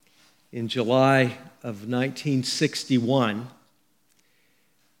In July of 1961,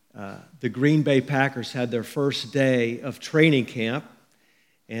 the Green Bay Packers had their first day of training camp,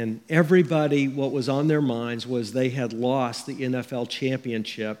 and everybody, what was on their minds was they had lost the NFL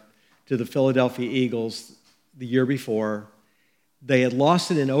championship to the Philadelphia Eagles the year before. They had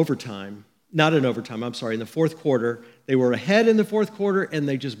lost it in overtime. Not in overtime, I'm sorry, in the fourth quarter. They were ahead in the fourth quarter, and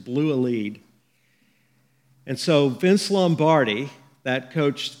they just blew a lead. And so Vince Lombardi, that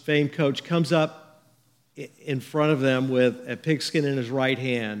famed coach, comes up in front of them with a pigskin in his right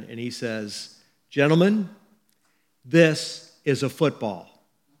hand, and he says, "Gentlemen, this is a football."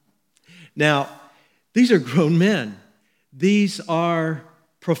 Now, these are grown men. These are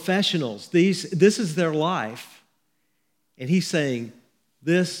professionals. This is their life. And he's saying,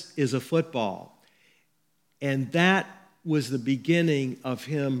 this is a football. And that was the beginning of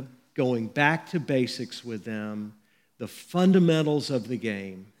him going back to basics with them, the fundamentals of the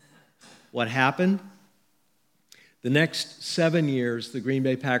game. What happened? The next 7 years, the Green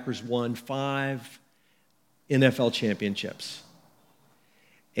Bay Packers won 5 NFL championships.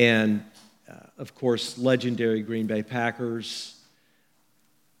 And, of course, legendary Green Bay Packers.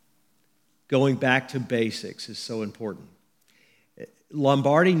 Going back to basics is so important.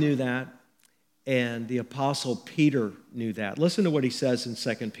 Lombardi knew that, and the Apostle Peter knew that. Listen to what he says in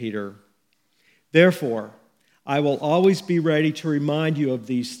 2 Peter. "Therefore, I will always be ready to remind you of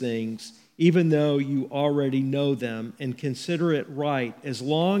these things, even though you already know them, and consider it right, as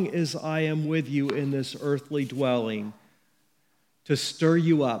long as I am with you in this earthly dwelling, to stir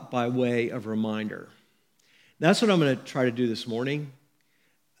you up by way of reminder." That's what I'm going to try to do this morning.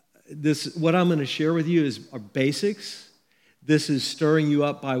 What I'm going to share with you are basics. This is stirring you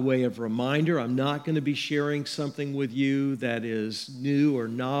up by way of reminder. I'm not going to be sharing something with you that is new or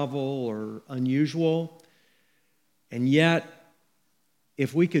novel or unusual. And yet,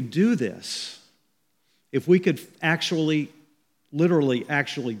 if we could do this, if we could literally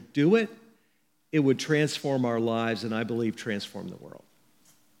do it, it would transform our lives and I believe transform the world.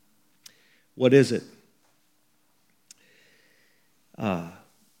 What is it?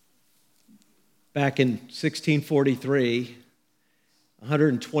 Back in 1643,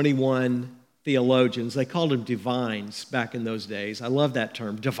 121 theologians, they called them divines back in those days. I love that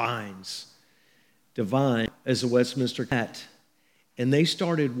term, divines. Divine as a Westminster Cat. And they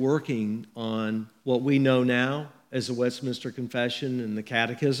started working on what we know now as the Westminster Confession and the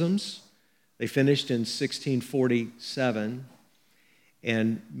catechisms. They finished in 1647.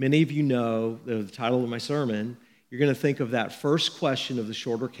 And many of you know the title of my sermon. You're going to think of that first question of the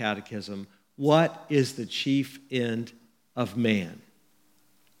shorter catechism. What is the chief end of man?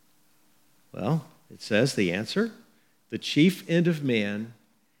 Well, it says the answer. The chief end of man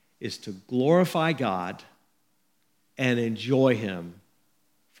is to glorify God and enjoy Him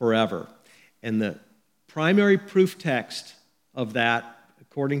forever. And the primary proof text of that,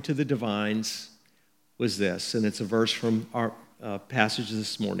 according to the divines, was this, and it's a verse from our passage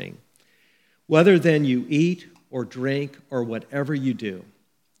this morning. "Whether then you eat or drink or whatever you do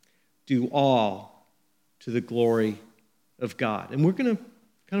all to the glory of God." And we're going to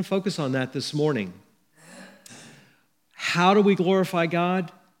kind of focus on that this morning. How do we glorify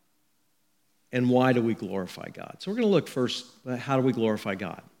God? And why do we glorify God? So we're going to look first at how do we glorify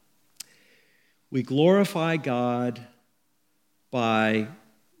God. We glorify God by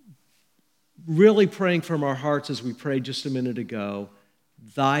really praying from our hearts as we prayed just a minute ago,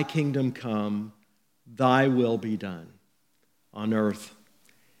 "Thy kingdom come, thy will be done on earth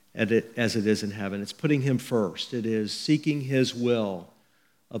as it is in heaven." It's putting Him first. It is seeking His will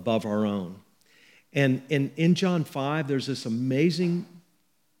above our own. And in John 5, there's this amazing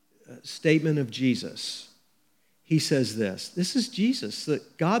statement of Jesus. He says this is Jesus,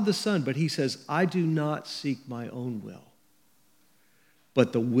 God the Son, but He says, "I do not seek my own will,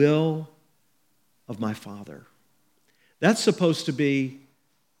 but the will of my Father." That's supposed to be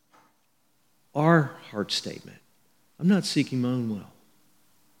our heart statement. I'm not seeking my own will,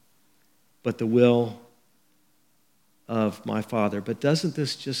 but the will of my Father. But doesn't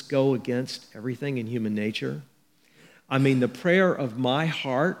this just go against everything in human nature? I mean, the prayer of my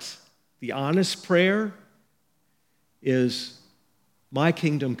heart, the honest prayer, is, "My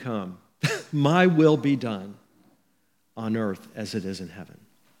kingdom come, my will be done on earth as it is in heaven."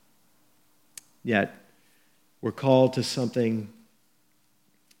 Yet, we're called to something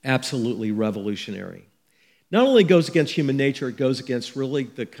absolutely revolutionary. Not only goes against human nature, it goes against really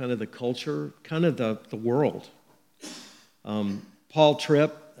the culture, the world. Paul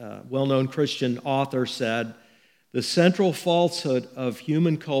Tripp, a well-known Christian author, said, "The central falsehood of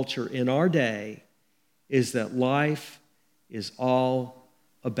human culture in our day is that life is all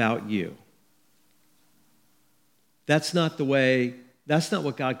about you. That's not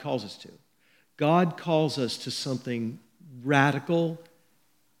what God calls us to. God calls us to something radical,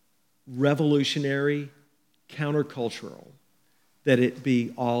 revolutionary, countercultural, that it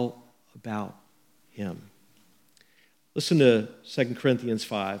be all about him. Listen to 2 Corinthians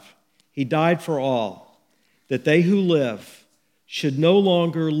 5. He died for all, that they who live should no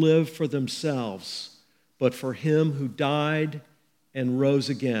longer live for themselves, but for him who died and rose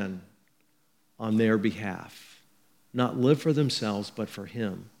again on their behalf. Not live for themselves, but for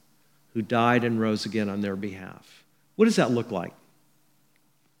him who died and rose again on their behalf. What does that look like?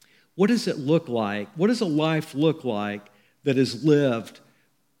 What does it look like? What does a life look like that is lived,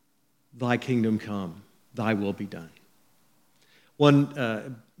 thy kingdom come, thy will be done?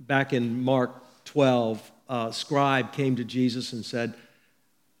 Back in Mark 12, a scribe came to Jesus and said,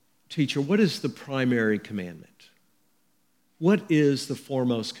 "Teacher, what is the primary commandment? What is the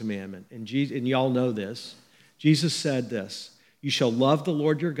foremost commandment?" And y'all know this. Jesus said this, "You shall love the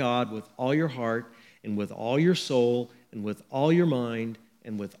Lord your God with all your heart and with all your soul and with all your mind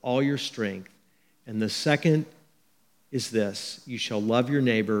and with all your strength. And the second is this, you shall love your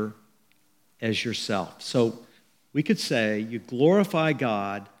neighbor as yourself." So we could say you glorify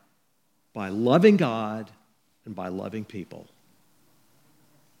God by loving God and by loving people.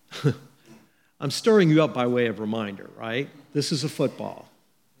 I'm stirring you up by way of reminder, right? This is a football.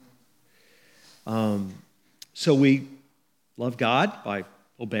 So we love God by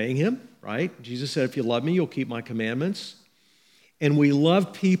obeying him, right? Jesus said, "If you love me, you'll keep my commandments." And we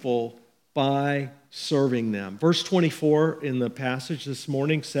love people by serving them. Verse 24 in the passage this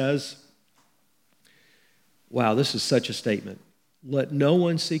morning says, wow, this is such a statement. Let no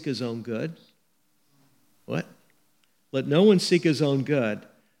one seek his own good. What? Let no one seek his own good,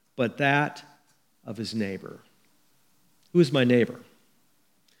 but that of his neighbor. Who is my neighbor?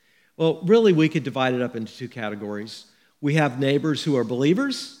 Well, really, we could divide it up into two categories. We have neighbors who are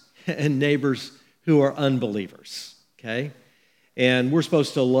believers and neighbors who are unbelievers, okay? And we're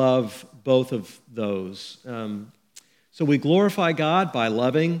supposed to love both of those. So we glorify God by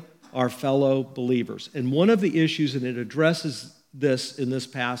loving our fellow believers. And one of the issues, and it addresses this in this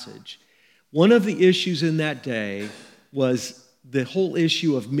passage, one of the issues in that day was the whole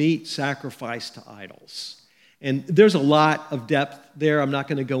issue of meat sacrificed to idols. And there's a lot of depth there. I'm not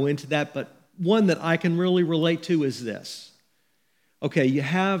going to go into that, but one that I can really relate to is this. Okay, you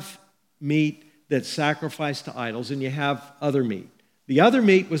have meat that's sacrificed to idols, and you have other meat. The other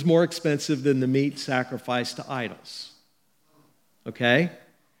meat was more expensive than the meat sacrificed to idols. Okay?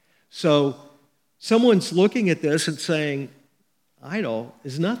 So someone's looking at this and saying, idol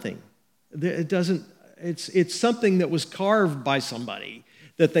is nothing. It's something that was carved by somebody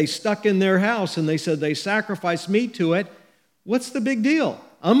that they stuck in their house, and they said they sacrificed meat to it. What's the big deal?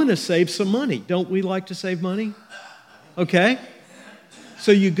 I'm going to save some money. Don't we like to save money? Okay?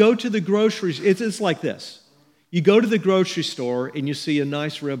 So you go to the grocery, it's like this. You go to the grocery store and you see a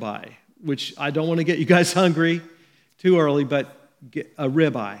nice ribeye, which I don't want to get you guys hungry too early, but get a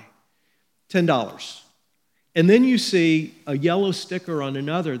ribeye, $10. And then you see a yellow sticker on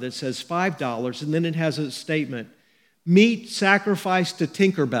another that says $5, and then it has a statement, meat sacrificed to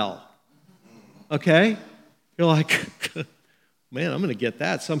Tinkerbell. Okay? You're like, man, I'm going to get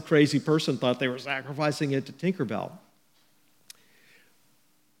that. Some crazy person thought they were sacrificing it to Tinkerbell.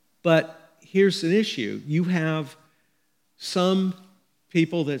 But here's an issue. You have some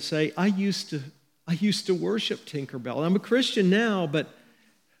people that say, I used to worship Tinkerbell. I'm a Christian now, but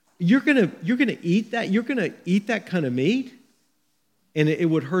you're gonna eat that? You're gonna eat that kind of meat? And it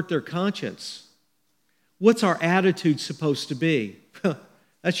would hurt their conscience. What's our attitude supposed to be?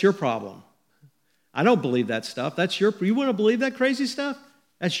 That's your problem. I don't believe that stuff. You want to believe that crazy stuff?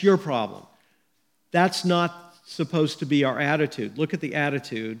 That's your problem. That's not supposed to be our attitude. Look at the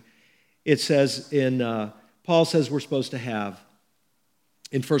attitude. It says Paul says we're supposed to have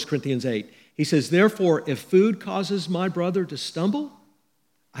in 1 Corinthians 8. He says, therefore, if food causes my brother to stumble,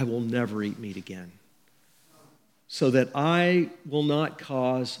 I will never eat meat again, so that I will not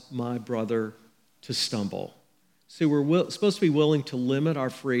cause my brother to stumble. See, we're supposed to be willing to limit our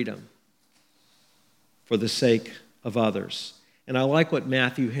freedom for the sake of others. And I like what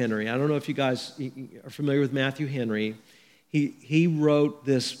Matthew Henry, I don't know if you guys are familiar with Matthew Henry. He wrote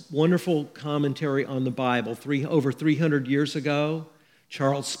this wonderful commentary on the Bible over 300 years ago.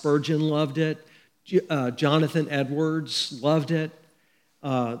 Charles Spurgeon loved it. Jonathan Edwards loved it.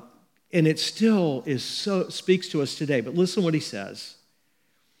 And it still speaks to us today. But listen what he says.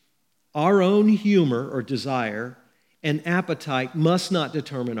 Our own humor or desire and appetite must not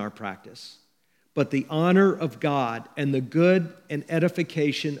determine our practice, but the honor of God and the good and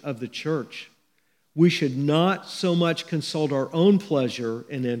edification of the church. We should not so much consult our own pleasure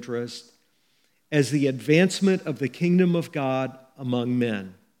and interest as the advancement of the kingdom of God among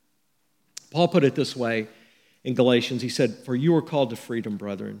men. Paul put it this way in Galatians. He said, "For you are called to freedom,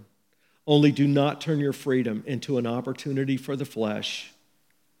 brethren. Only do not turn your freedom into an opportunity for the flesh,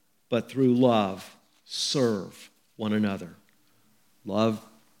 but through love serve one another." Love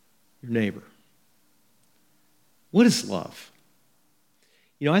your neighbor. What is love?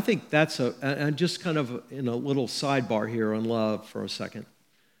 You know, I think that's just kind of in a little sidebar here on love for a second.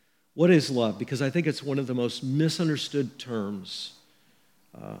 What is love? Because I think it's one of the most misunderstood terms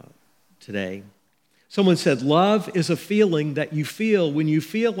today. Someone said, love is a feeling that you feel when you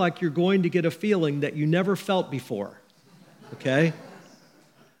feel like you're going to get a feeling that you never felt before, okay?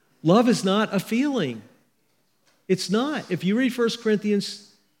 Love is not a feeling. It's not. If you read 1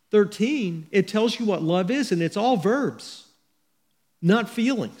 Corinthians 13, it tells you what love is, and it's all verbs, not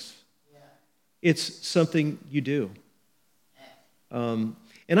feelings. It's something you do.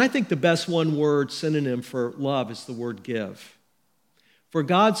 And I think the best one-word synonym for love is the word give. For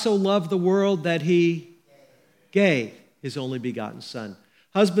God so loved the world that he gave his only begotten Son.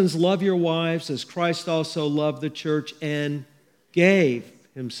 Husbands, love your wives as Christ also loved the church and gave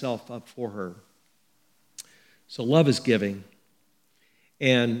himself up for her. So love is giving.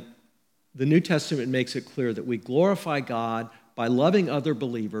 And the New Testament makes it clear that we glorify God by loving other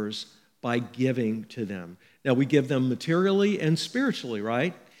believers by giving to them. Now, we give them materially and spiritually,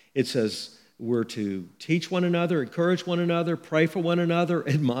 right? It says we're to teach one another, encourage one another, pray for one another,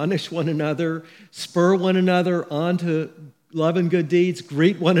 admonish one another, spur one another on to love and good deeds,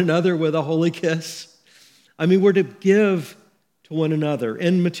 greet one another with a holy kiss. I mean, we're to give to one another,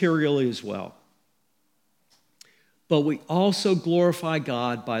 and materially as well. But we also glorify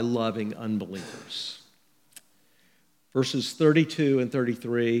God by loving unbelievers. Verses 32 and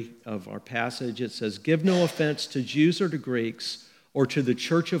 33 of our passage, it says, "Give no offense to Jews or to Greeks or to the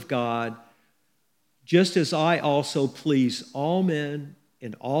church of God, just as I also please all men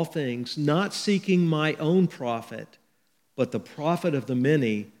in all things, not seeking my own profit, but the profit of the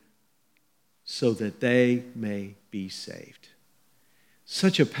many, so that they may be saved."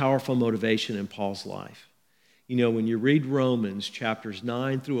 Such a powerful motivation in Paul's life. You know, when you read Romans chapters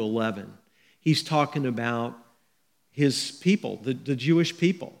 9 through 11, he's talking about his people, the Jewish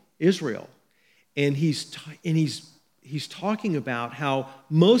people, Israel. And he's talking about how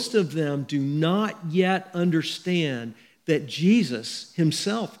most of them do not yet understand that Jesus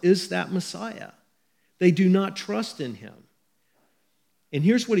himself is that Messiah. They do not trust in him. And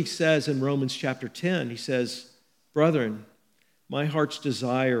here's what he says in Romans chapter 10. He says, "Brethren, my heart's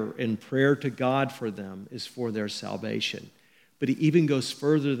desire and prayer to God for them is for their salvation." But he even goes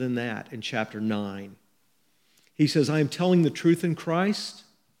further than that in chapter 9. He says, "I am telling the truth in Christ.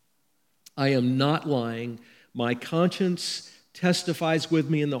 I am not lying. My conscience testifies with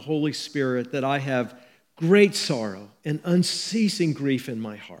me in the Holy Spirit that I have great sorrow and unceasing grief in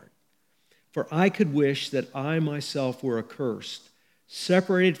my heart. For I could wish that I myself were accursed,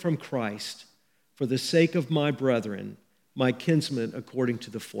 separated from Christ, for the sake of my brethren, my kinsmen according to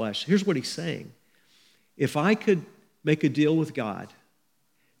the flesh." Here's what he's saying. If I could make a deal with God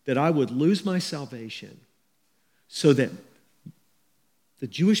that I would lose my salvation so that the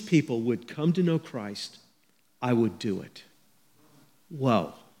Jewish people would come to know Christ, I would do it.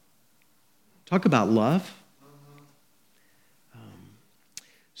 Whoa. Talk about love.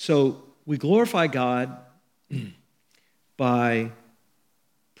 So we glorify God by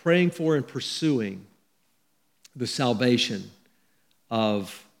praying for and pursuing the salvation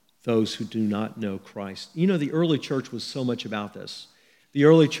of those who do not know Christ. You know, the early church was so much about this. The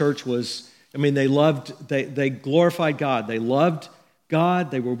early church was, they glorified God. They loved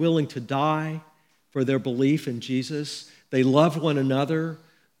God. They were willing to die for their belief in Jesus. They loved one another.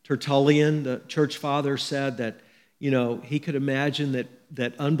 Tertullian, the church father, said that, you know, he could imagine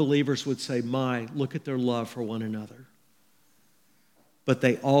that unbelievers would say, "My, look at their love for one another." But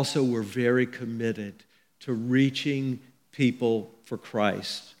they also were very committed to reaching people for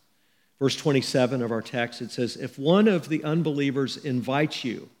Christ. Verse 27 of our text, it says, "If one of the unbelievers invites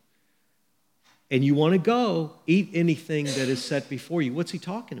you and you want to go, eat anything that is set before you." What's he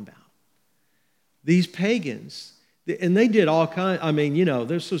talking about? These pagans, and they did all kinds,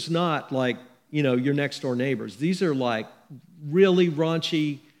 this was not like, your next door neighbors. These are like really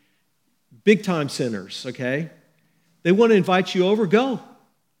raunchy, big time sinners, okay? They want to invite you over, go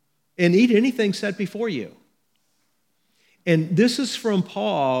and eat anything set before you. And this is from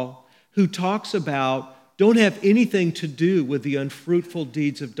Paul, who talks about don't have anything to do with the unfruitful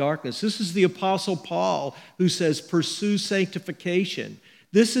deeds of darkness. This is the Apostle Paul who says, pursue sanctification.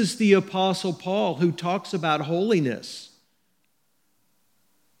 This is the Apostle Paul who talks about holiness.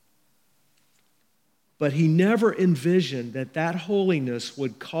 But he never envisioned that that holiness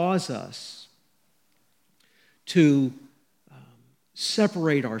would cause us to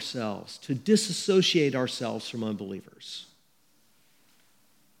separate ourselves, to disassociate ourselves from unbelievers.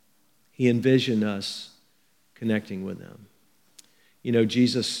 He envisioned us connecting with them. You know,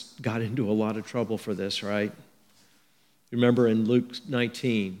 Jesus got into a lot of trouble for this, right? Remember in Luke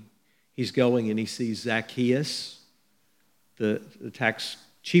 19, he's going and he sees Zacchaeus, the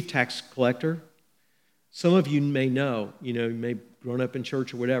chief tax collector. Some of you may know, you may have grown up in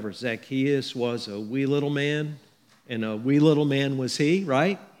church or whatever. Zacchaeus was a wee little man, and a wee little man was he,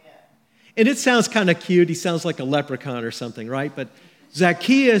 right? Yeah. And it sounds kind of cute. He sounds like a leprechaun or something, right? But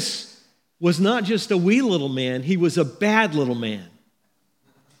Zacchaeus was not just a wee little man. He was a bad little man.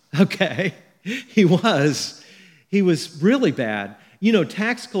 Okay? He was really bad. You know,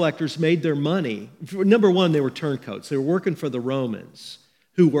 tax collectors made their money. Number one, they were turncoats. They were working for the Romans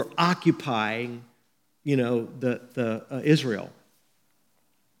who were occupying Israel.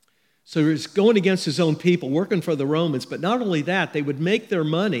 So he was going against his own people, working for the Romans. But not only that, they would make their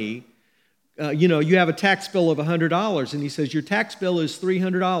money. You have a tax bill of $100, and he says, your tax bill is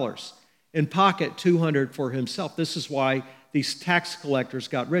 $300, and pocket $200 for himself. This is why these tax collectors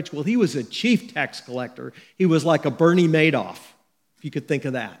got rich. Well, he was a chief tax collector. He was like a Bernie Madoff, if you could think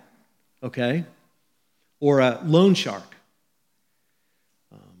of that, okay? Or a loan shark.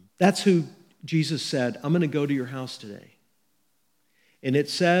 That's who Jesus said, I'm going to go to your house today. And it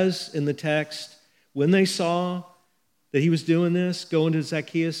says in the text, when they saw that he was doing this, going to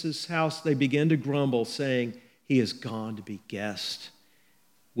Zacchaeus' house, they began to grumble, saying, he has gone to be guest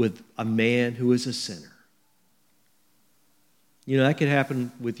with a man who is a sinner. You know, that could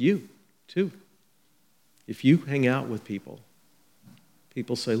happen with you, too. If you hang out with people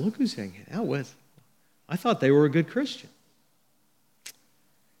say, look who's hanging out with. I thought they were a good Christian.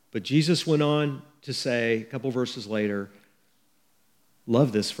 But Jesus went on to say, a couple verses later,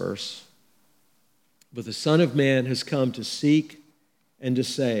 love this verse, but the Son of Man has come to seek and to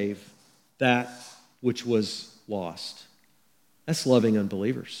save that which was lost. That's loving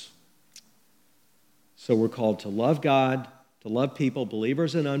unbelievers. So we're called to love God, to love people,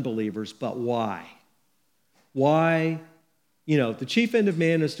 believers and unbelievers, but why? Why? The chief end of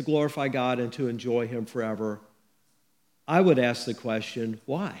man is to glorify God and to enjoy him forever. I would ask the question,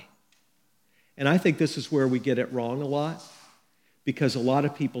 why? And I think this is where we get it wrong a lot, because a lot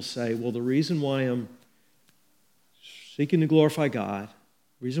of people say, well, the reason why I'm seeking to glorify God,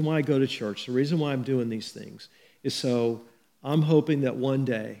 the reason why I go to church, the reason why I'm doing these things is so I'm hoping that one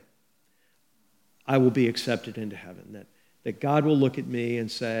day I will be accepted into heaven, that God will look at me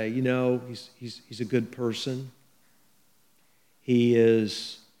and say, he's a good person. He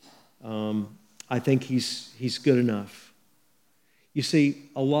is, I think he's good enough. You see,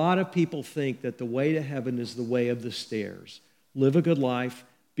 a lot of people think that the way to heaven is the way of the stairs. Live a good life,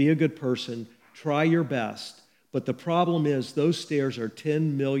 be a good person, try your best. But the problem is those stairs are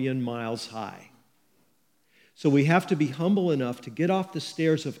 10 million miles high. So we have to be humble enough to get off the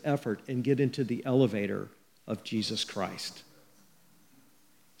stairs of effort and get into the elevator of Jesus Christ.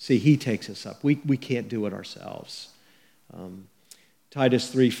 See, he takes us up. We can't do it ourselves.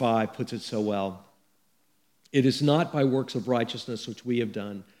 Titus 3:5 puts it so well. It is not by works of righteousness which we have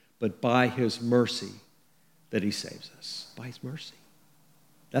done, but by his mercy that he saves us. By his mercy.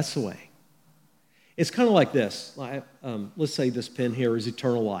 That's the way. It's kind of like this. Let's say this pen here is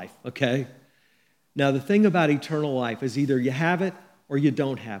eternal life, okay? Now, the thing about eternal life is either you have it or you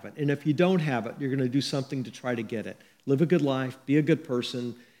don't have it. And if you don't have it, you're going to do something to try to get it. Live a good life, be a good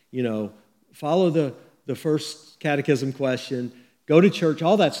person, follow the first catechism question, go to church,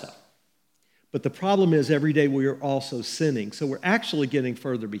 all that stuff. But the problem is every day we are also sinning, so we're actually getting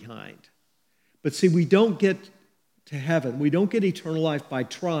further behind. But see, we don't get to heaven. We don't get eternal life by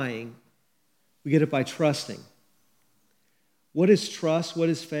trying. We get it by trusting. What is trust? What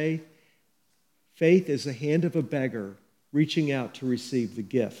is faith? Faith is the hand of a beggar reaching out to receive the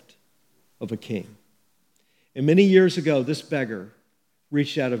gift of a king. And many years ago, this beggar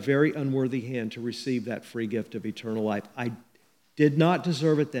reached out a very unworthy hand to receive that free gift of eternal life. I did not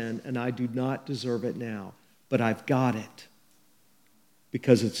deserve it then, and I do not deserve it now, but I've got it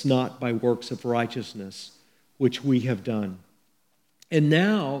because it's not by works of righteousness which we have done. And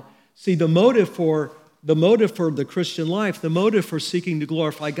now, see, the motive for the Christian life, the motive for seeking to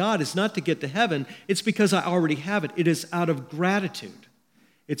glorify God is not to get to heaven. It's because I already have it. It is out of gratitude.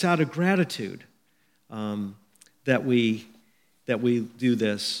 It's out of gratitude. that we do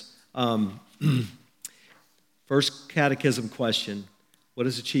this. First catechism question, what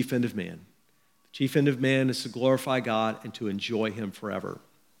is the chief end of man? The chief end of man is to glorify God and to enjoy him forever.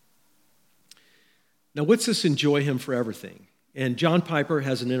 Now, what's this enjoy him forever thing? And John Piper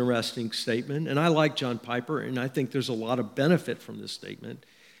has an interesting statement, and I like John Piper, and I think there's a lot of benefit from this statement.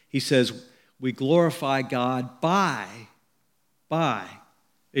 He says, we glorify God by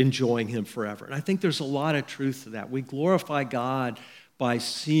enjoying him forever. And I think there's a lot of truth to that. We glorify God by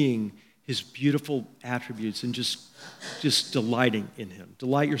seeing his beautiful attributes and just delighting in him.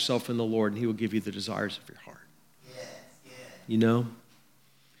 Delight yourself in the Lord, and he will give you the desires of your heart. Yes, yes. You know?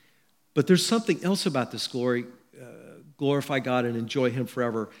 But there's something else about this glory, glorify God and enjoy him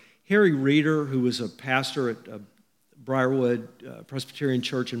forever. Harry Reeder, who was a pastor at Briarwood Presbyterian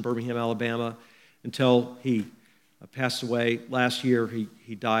Church in Birmingham, Alabama, until he passed away last year.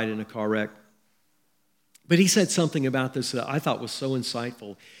 He died in a car wreck. But he said something about this that I thought was so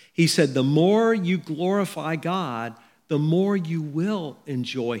insightful. He said, the more you glorify God, the more you will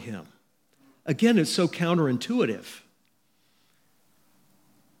enjoy him. Again, it's so counterintuitive.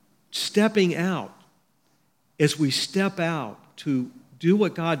 Stepping out, as we step out to do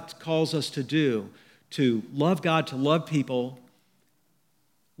what God calls us to do, to love God, to love people,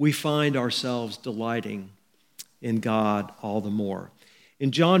 we find ourselves delighting in God all the more.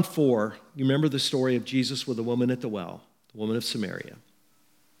 In John 4, you remember the story of Jesus with the woman at the well, the woman of Samaria.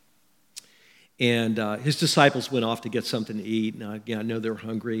 And his disciples went off to get something to eat. Now, again, I know they're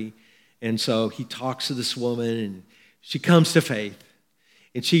hungry. And so he talks to this woman, and she comes to faith.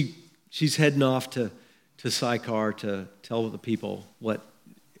 And she's heading off to Sychar to tell the people what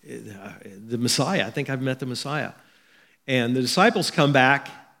the Messiah. I think I've met the Messiah. And the disciples come back,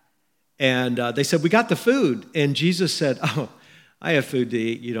 and they said, we got the food. And Jesus said, oh, I have food to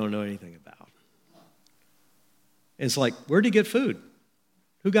eat you don't know anything about. And it's like, where'd he get food?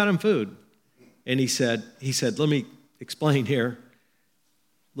 Who got him food? And he said, let me explain here.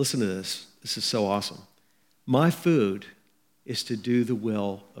 Listen to this. This is so awesome. My food is to do the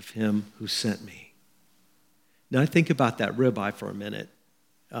will of him who sent me. Now, think about that ribeye for a minute.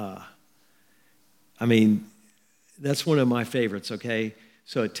 That's one of my favorites, okay?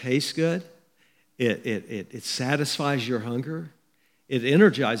 So it tastes good. It satisfies your hunger. It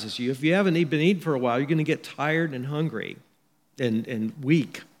energizes you. If you haven't been eating for a while, you're going to get tired and hungry and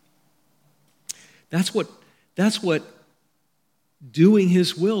weak. That's what doing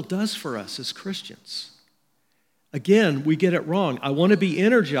his will does for us as Christians. Again, we get it wrong. I want to be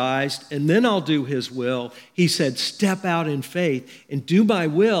energized, and then I'll do his will. He said, step out in faith and do my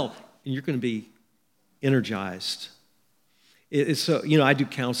will, and you're going to be energized. It's so, I do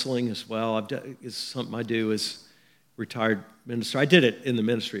counseling as well. It's something I do as retired minister. I did it in the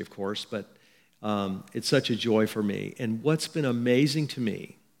ministry, of course, but it's such a joy for me. And what's been amazing to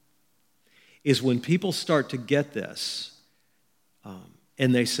me is when people start to get this,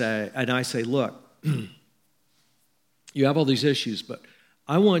 and I say, look, you have all these issues, but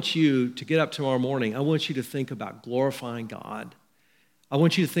I want you to get up tomorrow morning. I want you to think about glorifying God. I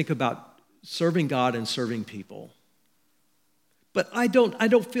want you to think about serving God and serving people. But I don't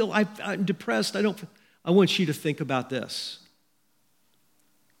feel, I'm depressed. I want you to think about this.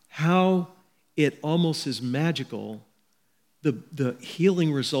 How it almost is magical, the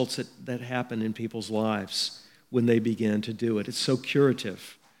healing results that happen in people's lives when they begin to do it. It's so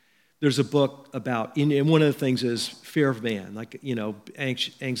curative. There's a book about, and one of the things is fear of man, like,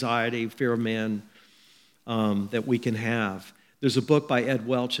 anxiety, fear of man that we can have. There's a book by Ed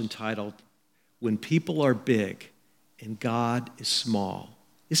Welch entitled, When People Are Big and God is Small.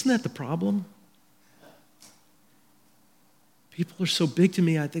 Isn't that the problem? People are so big to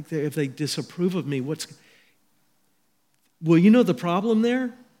me, I think that if they disapprove of me, the problem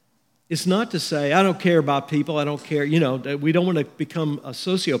there? It's not to say, I don't care about people, I don't care, we don't want to become a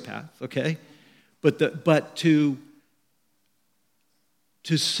sociopath, okay? But to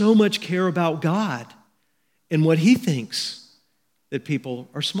so much care about God and what he thinks that people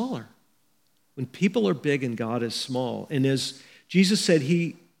are smaller. When people are big and God is small. And as Jesus said,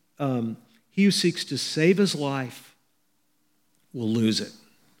 he who seeks to save his life will lose it.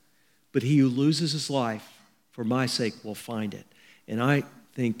 But he who loses his life for my sake will find it. And I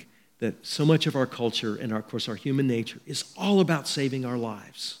think that so much of our culture and, of course, our human nature is all about saving our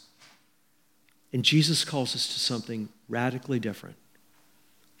lives. And Jesus calls us to something radically different,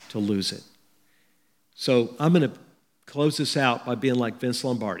 to lose it. So I'm going to close this out by being like Vince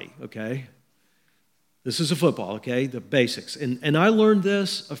Lombardi, okay? This is a football, okay? The basics. And I learned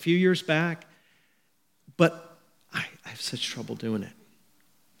this a few years back, but I have such trouble doing it.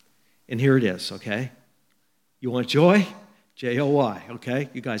 And here it is, okay? You want joy? J-O-Y, okay?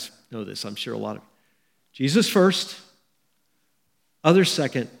 You guys know this, I'm sure a lot of you. Jesus first, others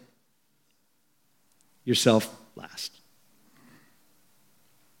second, yourself last.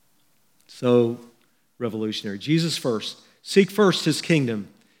 So revolutionary. Jesus first. Seek first his kingdom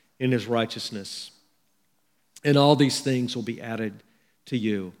and his righteousness, and all these things will be added to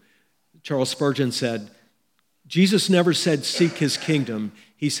you. Charles Spurgeon said, Jesus never said seek his kingdom.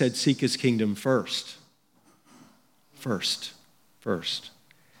 He said seek his kingdom first. First.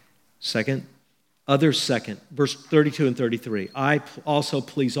 Second, others second. Verse 32 and 33. I also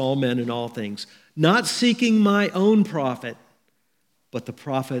please all men in all things, not seeking my own profit, but the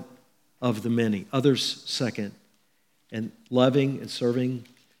profit of the many. Others second. And loving and serving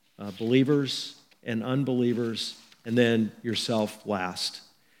believers and unbelievers, and then yourself last.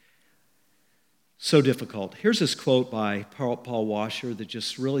 So difficult. Here's this quote by Paul Washer that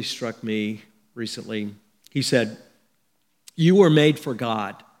just really struck me recently. He said, "You were made for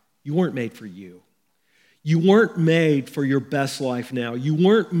God. You weren't made for you. You weren't made for your best life now. You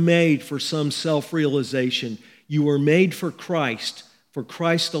weren't made for some self-realization. You were made for Christ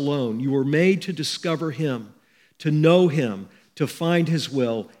alone. You were made to discover him, to know him, to find his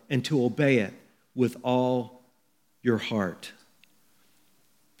will, and to obey it with all your heart.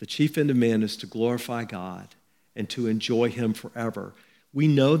 The chief end of man is to glorify God and to enjoy him forever." We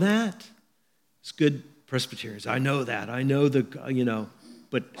know that. It's good Presbyterians. I know that. I know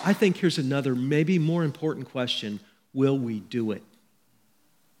but I think here's another, maybe more important question. Will we do it?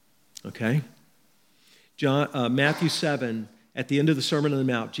 Okay? Matthew 7, at the end of the Sermon on the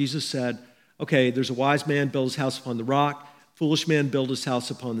Mount, Jesus said, okay, there's a wise man built his house upon the rock, foolish man built his house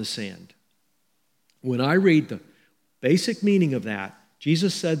upon the sand. When I read the basic meaning of that,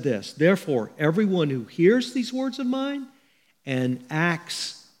 Jesus said this, "Therefore, everyone who hears these words of mine and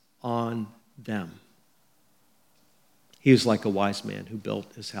acts on them, he is like a wise man who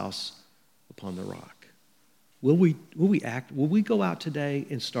built his house upon the rock." Will we act? Will we go out today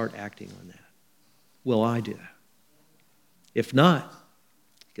and start acting on that? Will I do that? If not,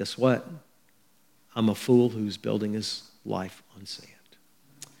 guess what? I'm a fool who's building his life on sand.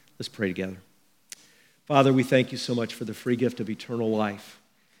 Let's pray together. Father, we thank you so much for the free gift of eternal life.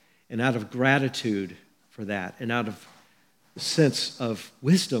 And out of gratitude for that, and out of a sense of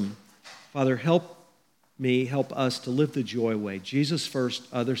wisdom, Father, help us to live the joy way. Jesus first,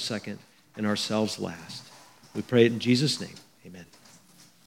 others second, and ourselves last. We pray it in Jesus' name.